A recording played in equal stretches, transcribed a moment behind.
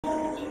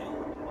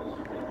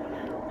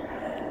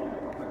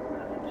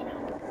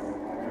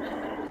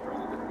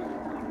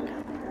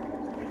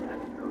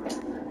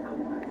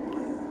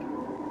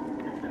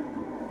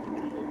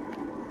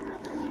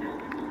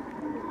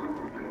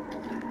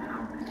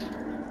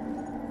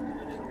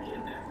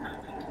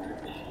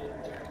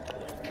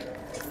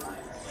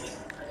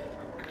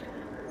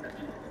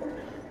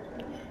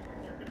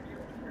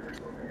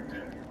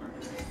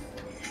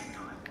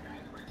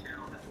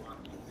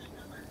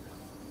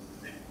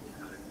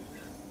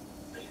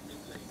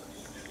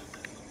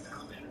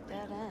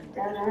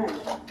Dead end.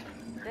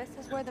 This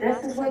is where the This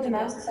mouse is is where said the to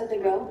mouse go. is said to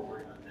go.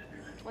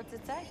 What's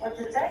it say? What's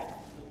it say?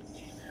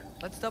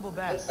 Let's double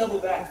back. Let's double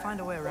back. We'll find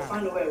a way around. We'll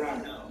find a way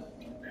around.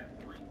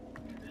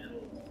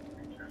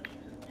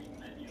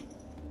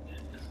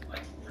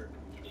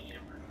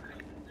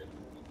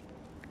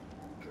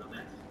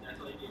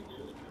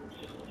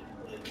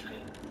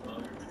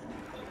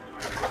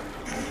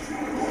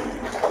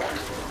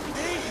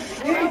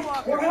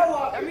 We're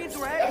Hellwalkers. That means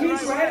we're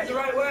headed the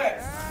right way.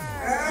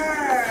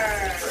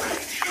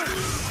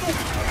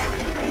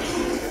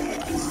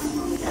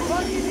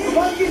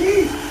 Fucking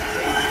eat!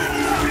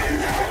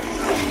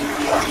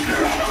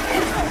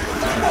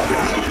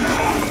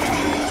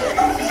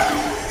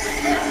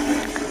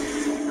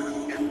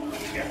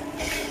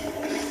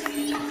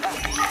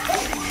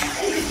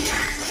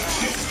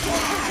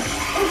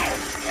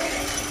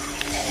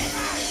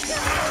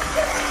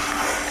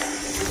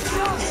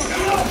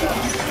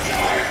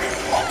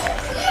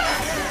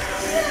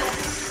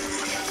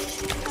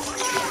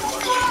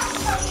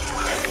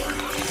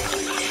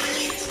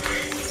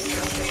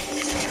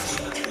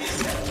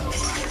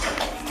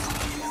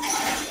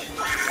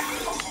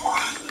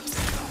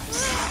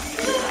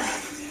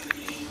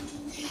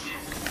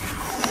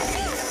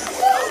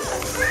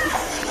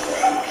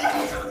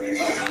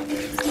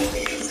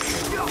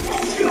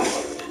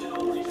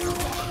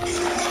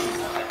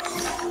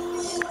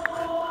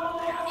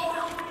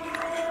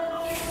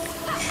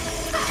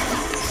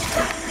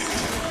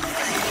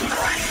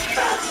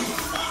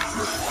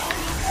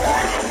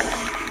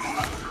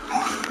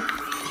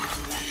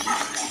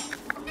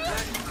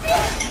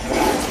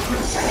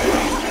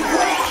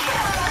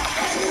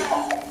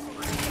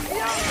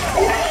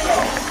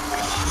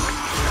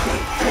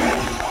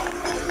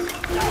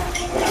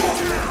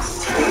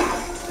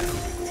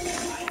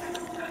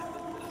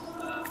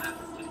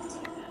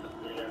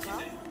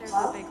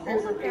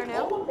 There's a big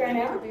hole up there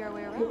now. Could be our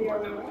way around.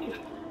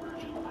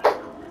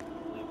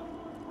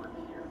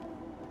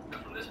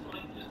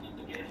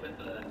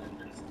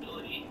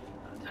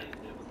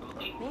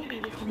 Maybe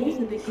we can use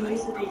the big crane.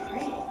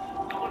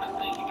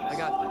 I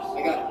got this.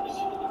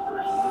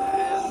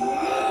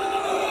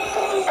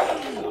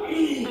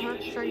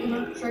 Sure you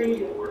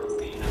do.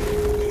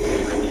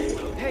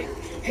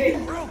 Hey,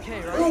 we're okay,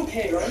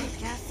 right?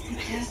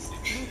 Yes.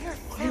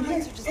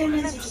 Families are just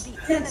meant to be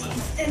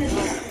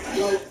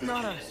enemies.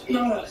 Not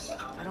us.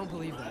 I don't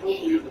believe that.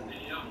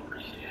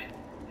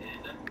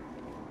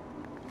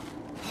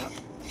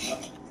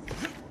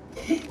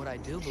 What I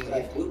do believe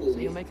is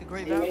that you'll make a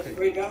great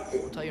Valkyrie.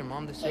 We'll tell your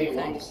mom the same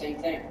thing,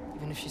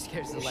 even if she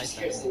scares the life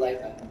out of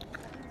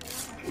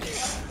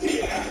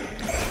you.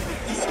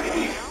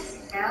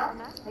 Now,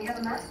 we have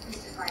a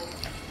masterpiece to find.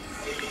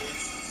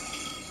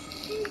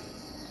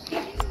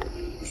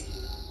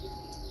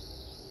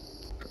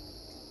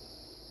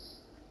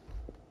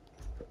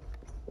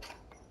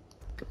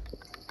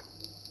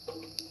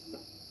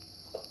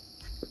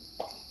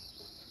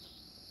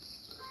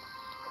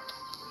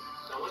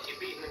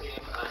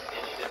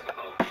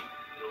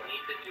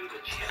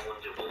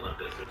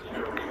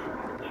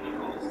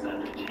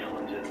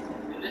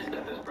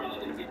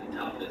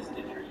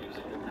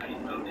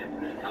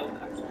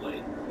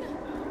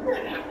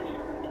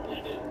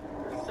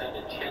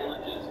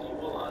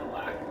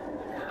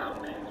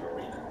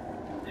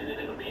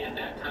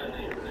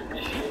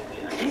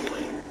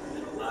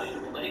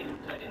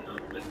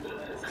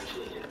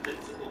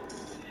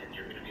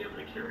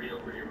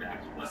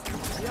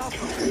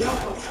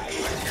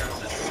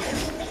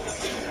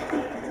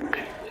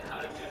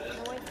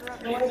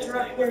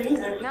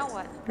 Now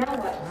what? I'm not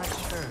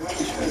sure.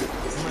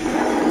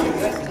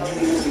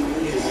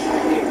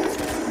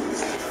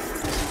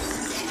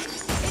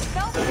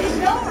 It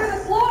fell through the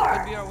floor.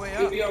 Could be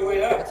our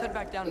way up. Let's head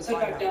back down and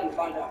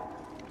find out.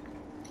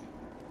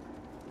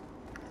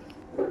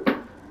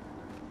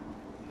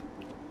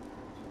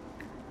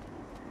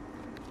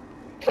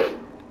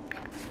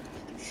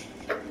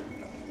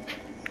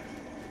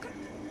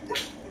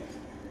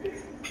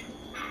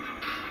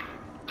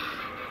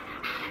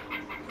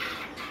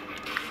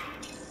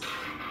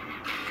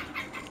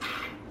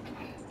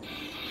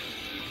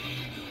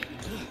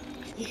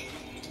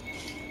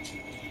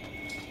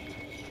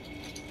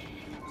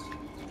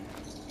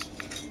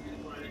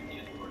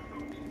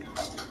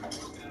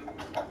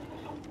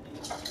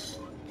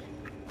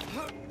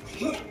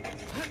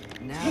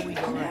 Now we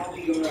go right.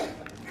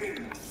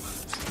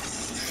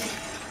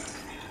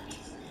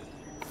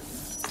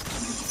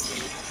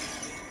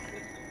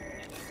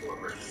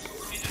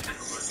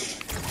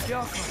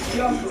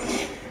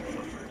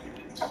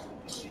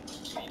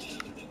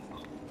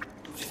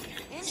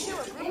 Into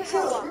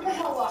a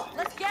hell walk.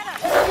 Let's get him.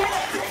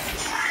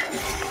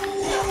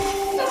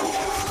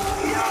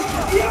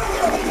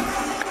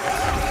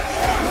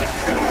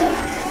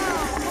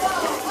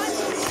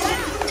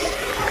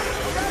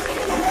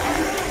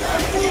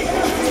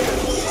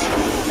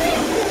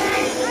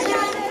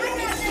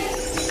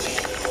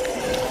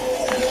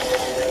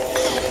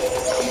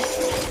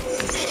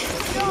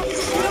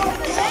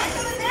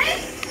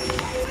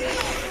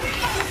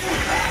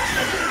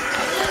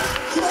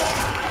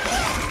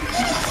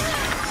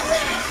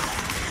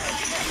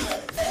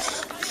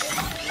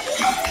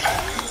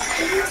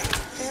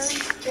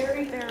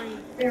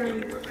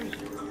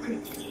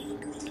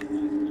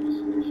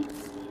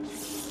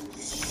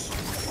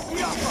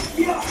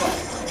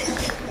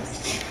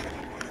 Let's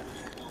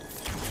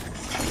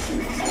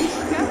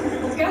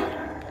go.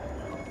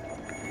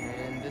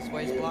 And this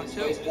way's blocked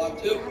too.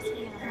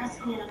 There has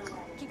to be another way.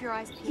 Keep your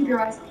eyes Keep peeled. your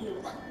eyes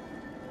peeled.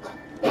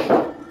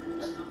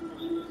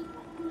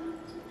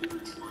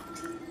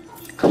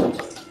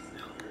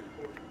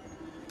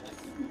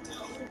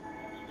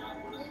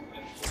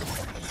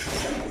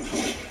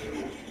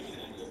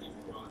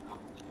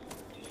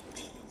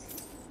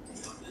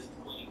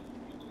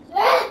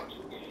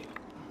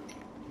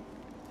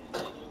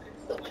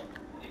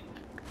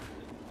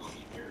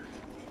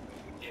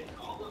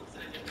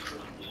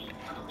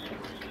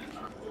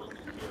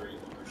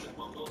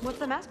 What's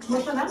the mask say?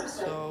 What's the mask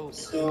say? So,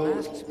 the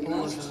mask's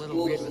pull is a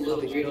little weird with all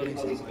these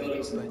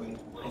buildings in the way,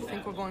 but I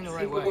think we're going the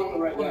right way.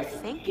 You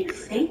think? You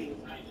think?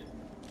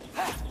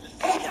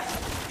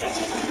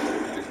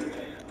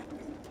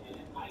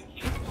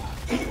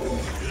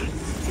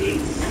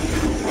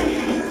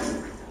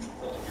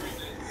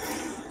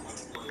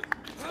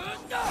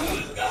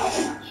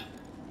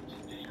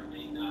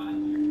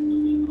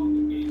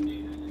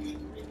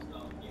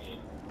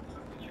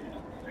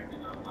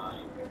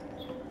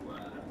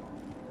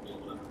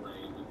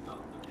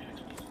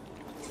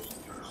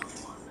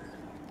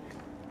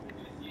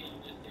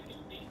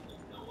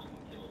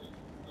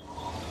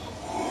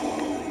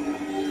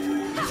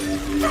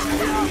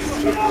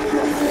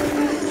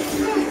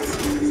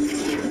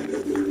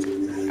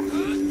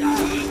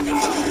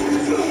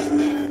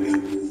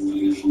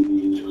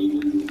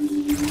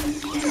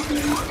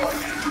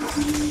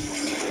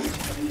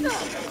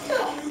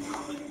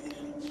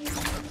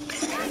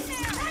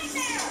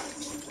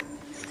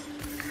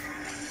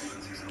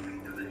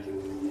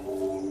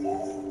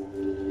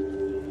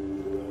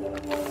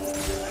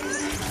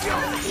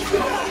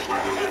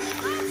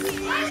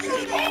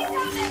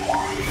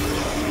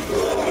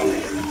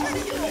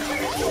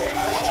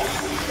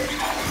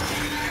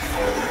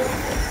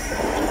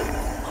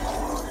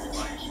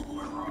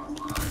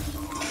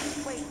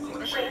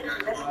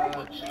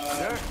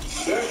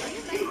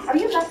 Are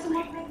you messing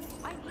with me?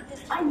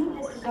 I need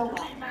this to go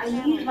well. I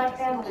need my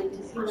family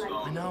to see what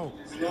I I do. know,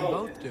 we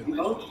both do. We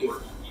both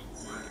do.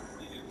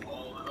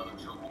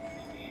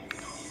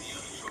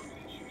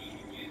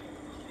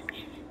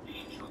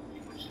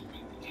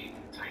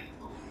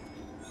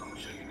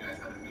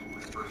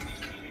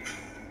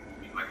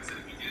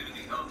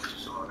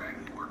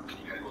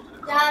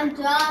 I'm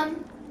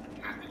done.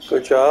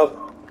 Good job.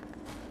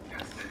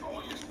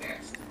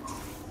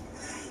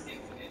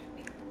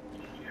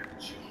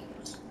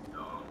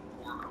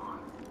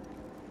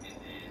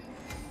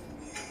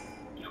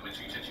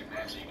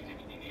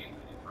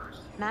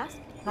 Mask?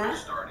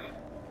 Mask?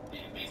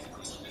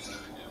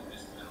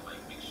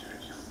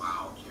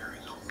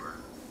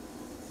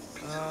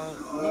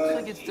 Looks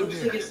like it's through Looks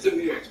here. like it's through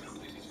here.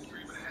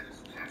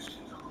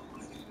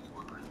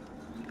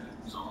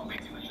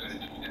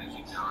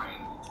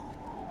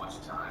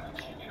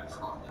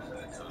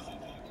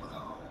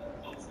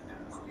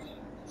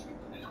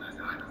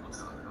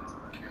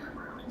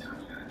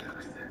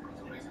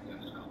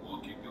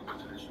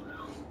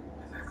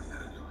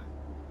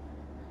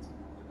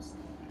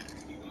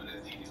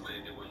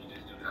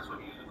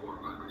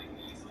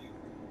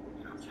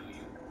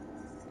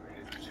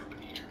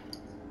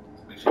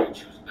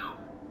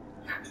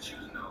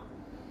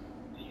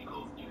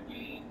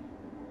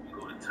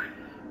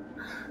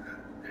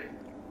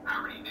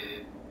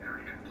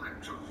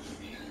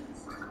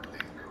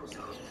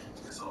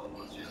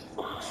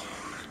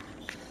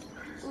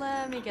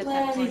 Let me get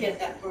that Let for me you. get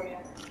that for you.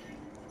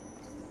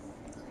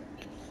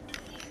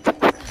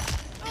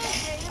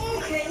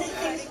 Okay, this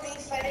thing's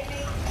exciting me.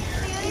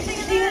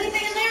 See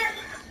anything in there?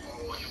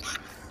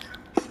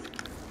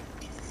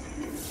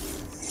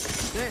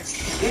 There.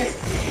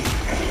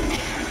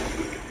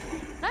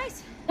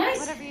 Nice. Nice.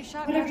 Whatever you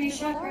shot Whatever crashed you through the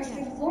shot floor crashed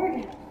through again. the floor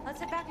again. Let's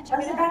sit back and check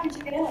Let's it sit out. back and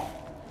check it out.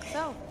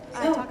 So,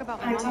 I So, talk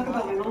about my I mom talk a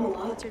about my lot. mom a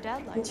lot. What's your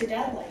dad like? What's your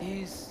dad like?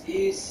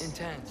 He's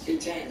intense.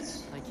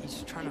 Intense. Like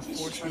he's trying to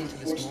force me into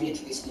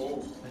this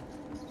mold, but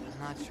I'm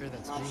not sure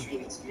that's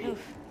me.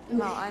 Oof.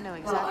 Well, I know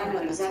exactly Well, I know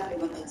what that's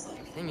exactly like. what that's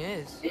like. Thing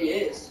is, It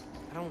is.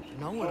 I don't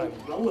know what I I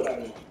want. know what I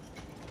want.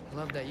 I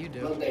love that you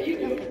do. Love that you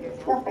do.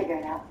 We'll figure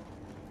it out.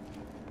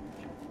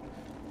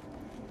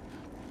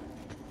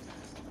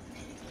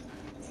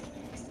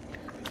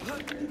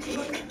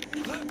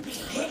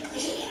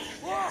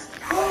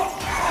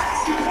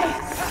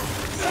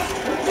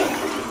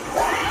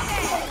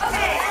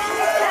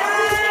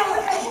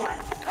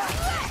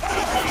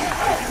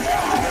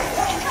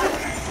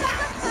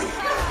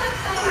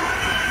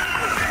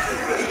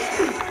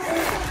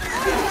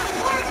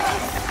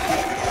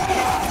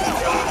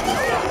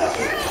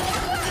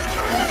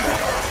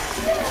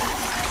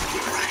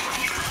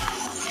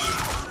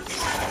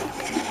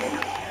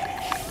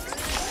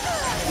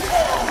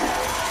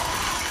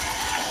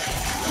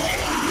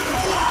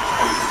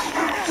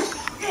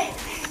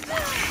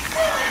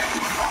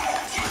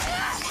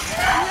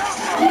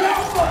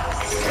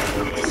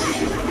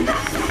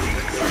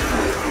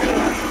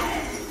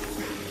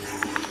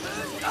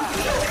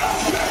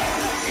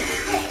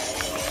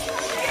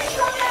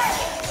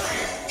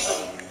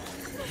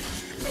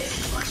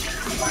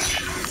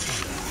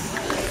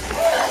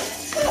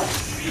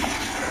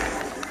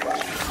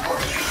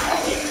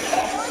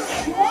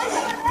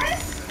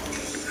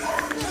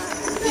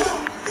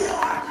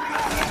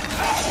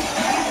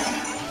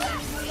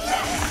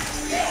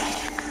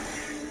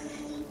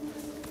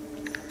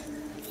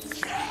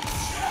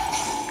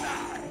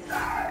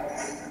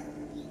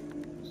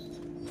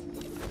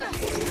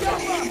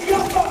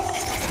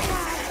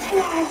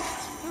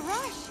 The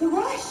rush! The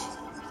rush.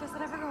 Does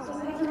it ever go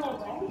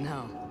away?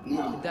 No,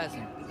 it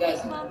doesn't.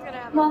 Mom's gonna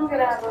have Mom's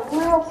gonna have a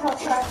real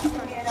tough time time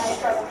keeping me at night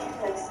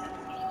from this.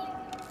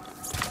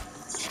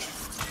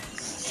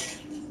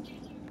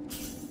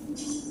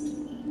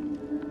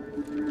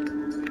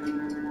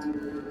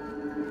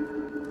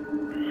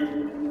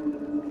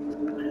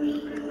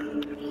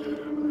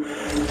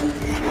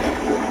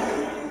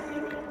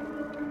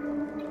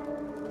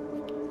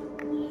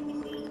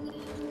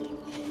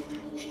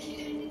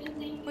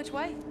 Which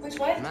way? Which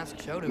way? The mask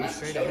showed it was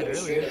straight ahead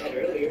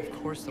earlier.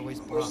 Of course the way's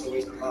blocked.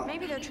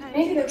 Maybe they're trying to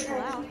Maybe keep they're people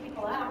trying to out. keep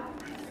people out.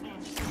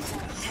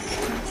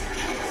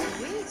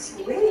 Sweet.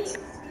 Sweet.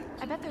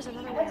 I bet there's I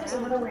another way bet there's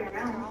another around. way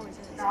around. There always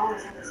is. There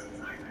always is.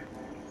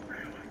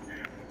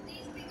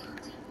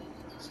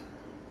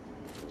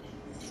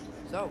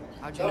 So,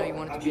 how'd you know you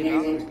wanted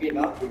to be a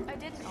doctor? I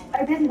didn't always.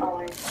 I didn't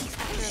always.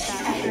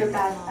 After a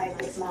bad fight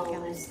with Mom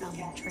and and some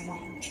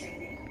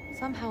training.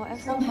 Somehow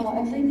every Somehow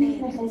movement every they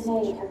made movement had they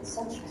such made had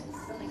such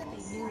like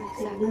they knew they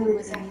exactly knew where they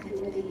exactly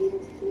needed where to they be.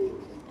 needed to be.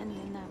 And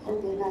in that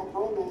And in moment, that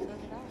moment,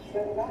 filled it out.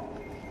 showed it up.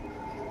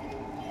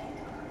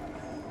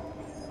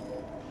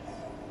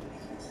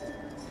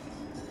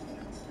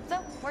 So,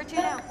 where to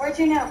now? Where'd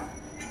you know?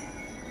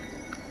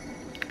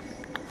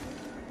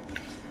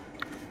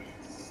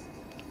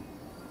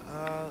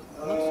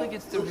 Looks like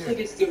it's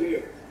through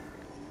here.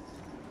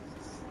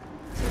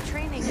 So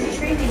training.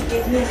 Training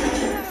gave me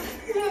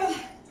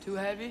Too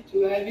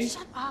heavy?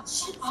 Shut up.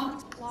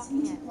 Someone's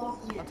blocking it.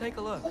 I'll take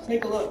a look.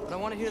 Take a look. But I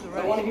want to hear the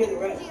rest. I want to hear the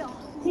rest. Deal.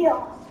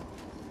 Deal.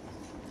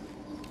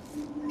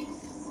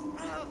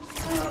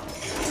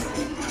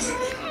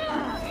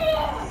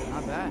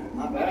 Not bad.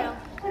 Not bad.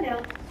 I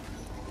know.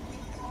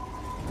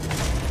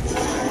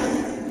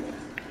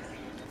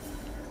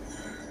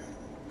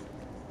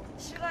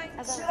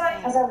 As As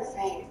I I was was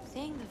saying,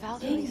 saying, the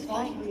these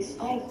Valkyries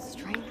fight, fights,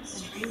 strength and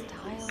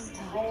style and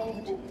style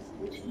and intelligence.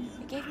 intelligence.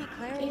 It gave me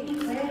Gave me clarity.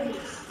 clarity.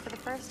 For the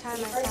first time,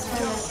 I First saw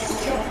time I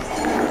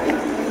myself.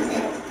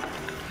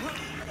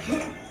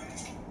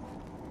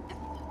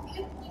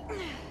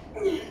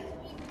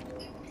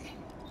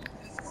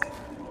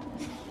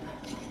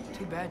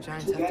 Too bad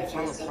giants have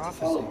to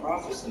follow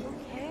prophecy. Who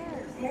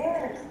cares?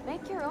 There.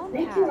 Make your own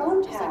Make path, your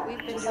own just path, like we've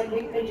been just like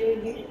doing. we've been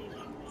doing here.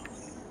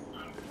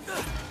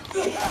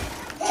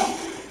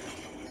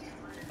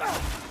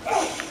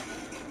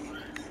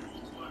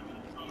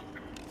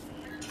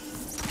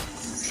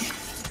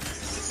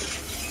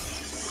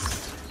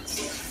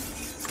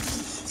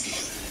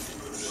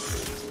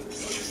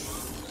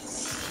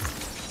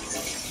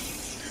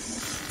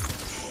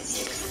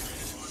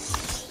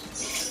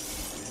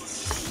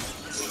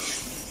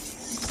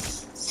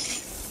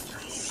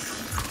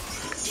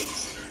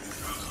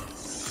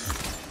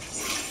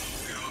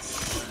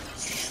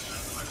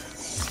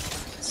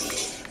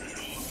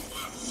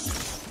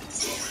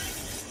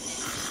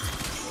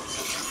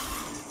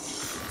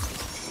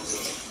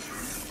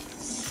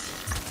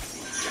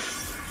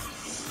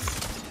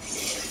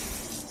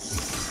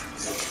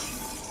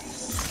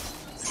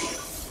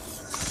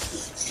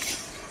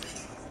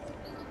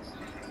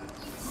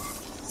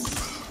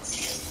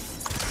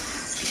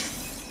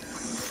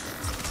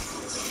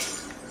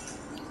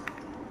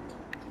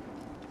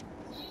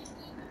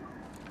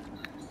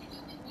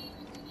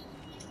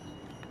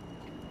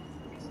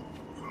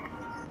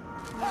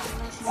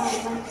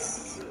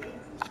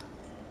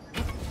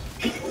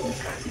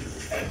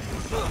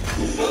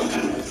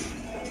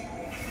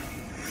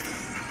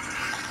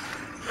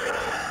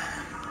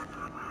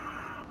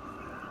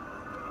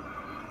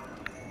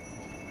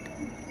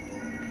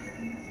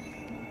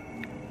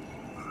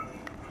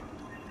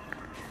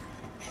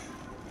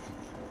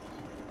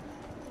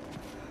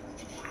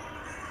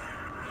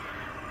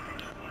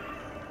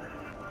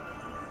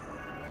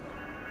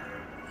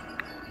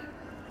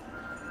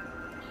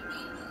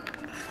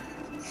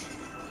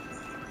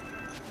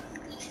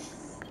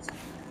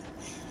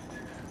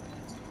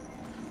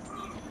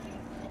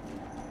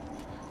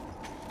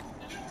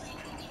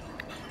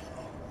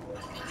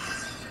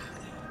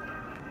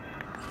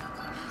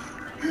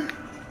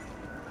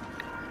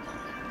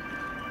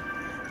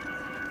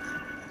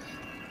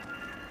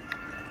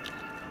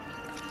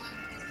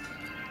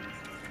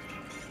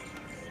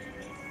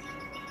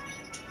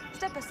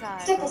 Step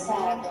aside. Step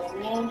aside, little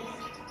man.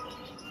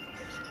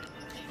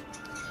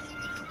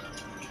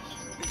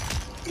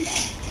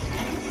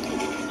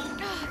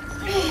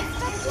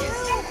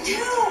 Step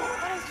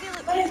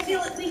two. But I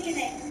feel it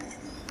weakening.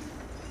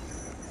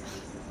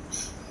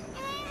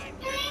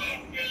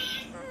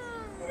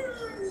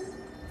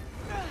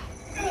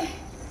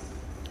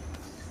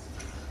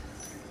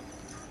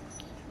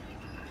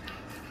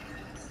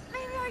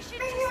 Maybe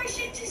I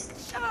should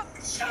just shut up.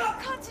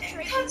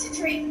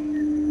 Concentrate.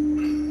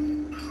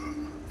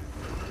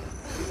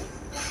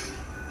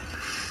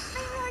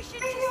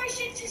 Maybe I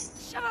should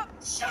just shut up.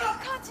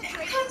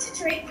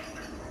 Concentrate.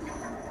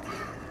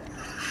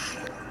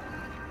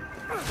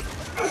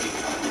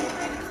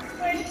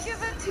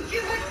 To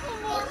give it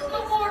a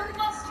little more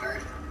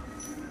mustard.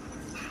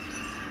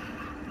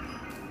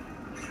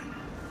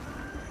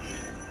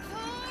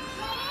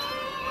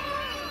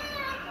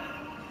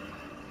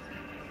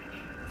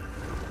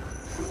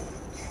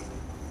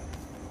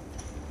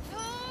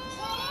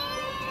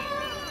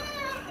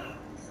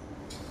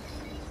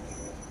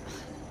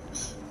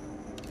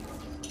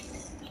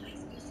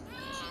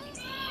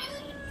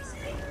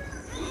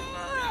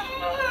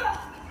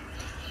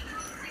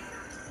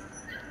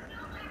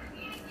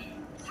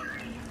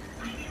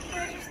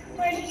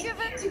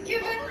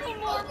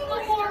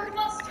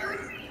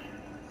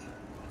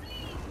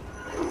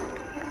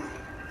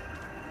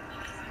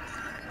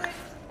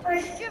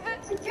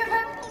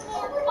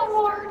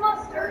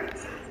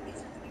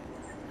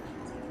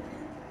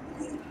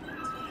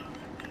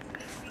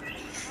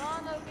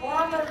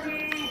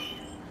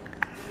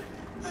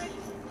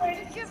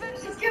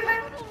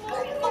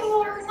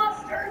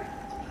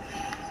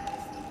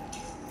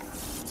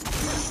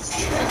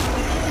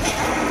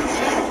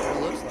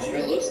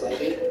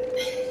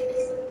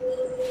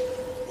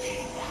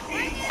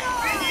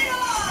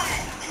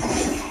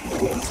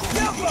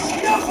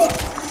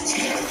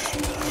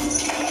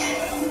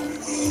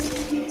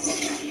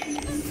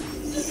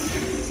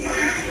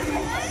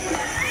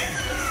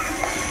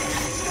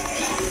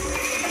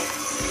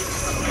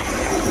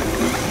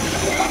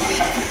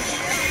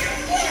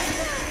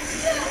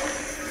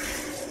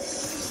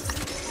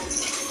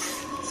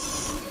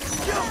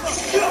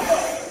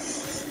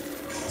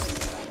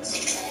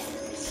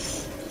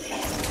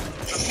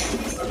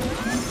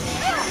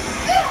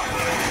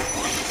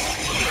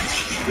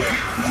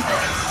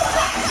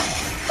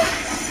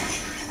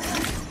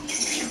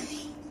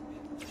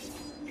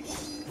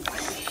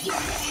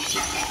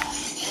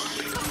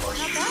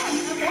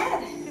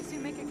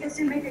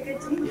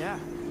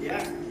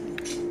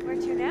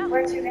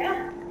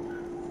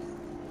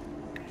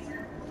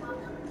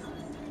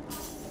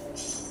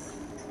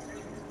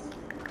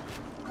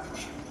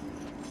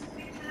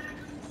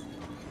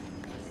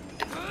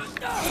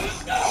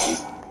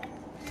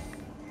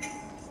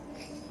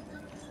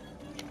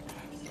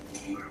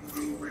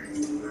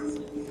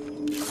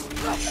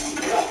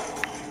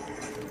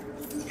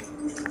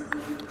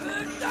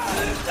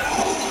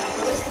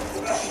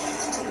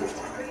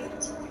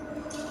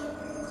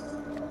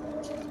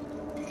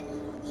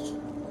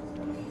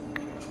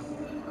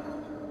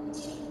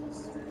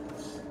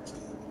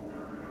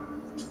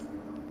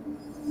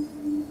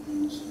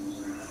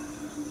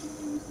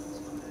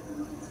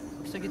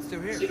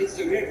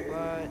 through here.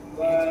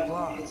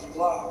 But it's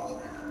blocked.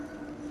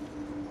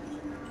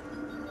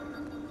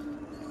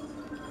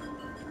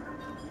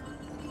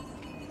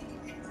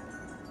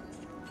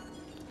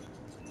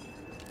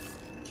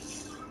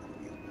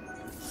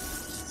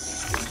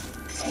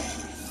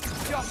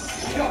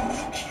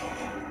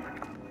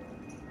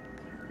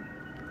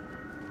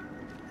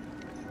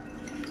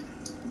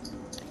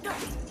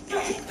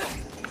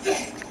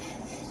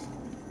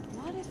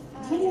 What if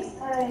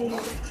What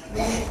if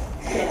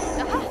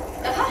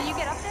Can you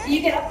get up there?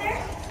 you get up there?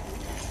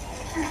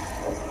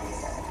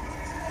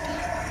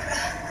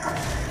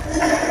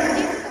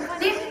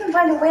 See if you can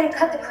find a way to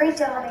cut the crate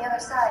down on the other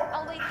side.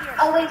 I'll wait here.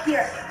 I'll wait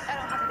here. I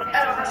don't have a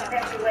I don't have a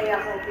fancy fancy way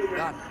up over here.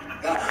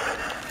 Got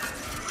it.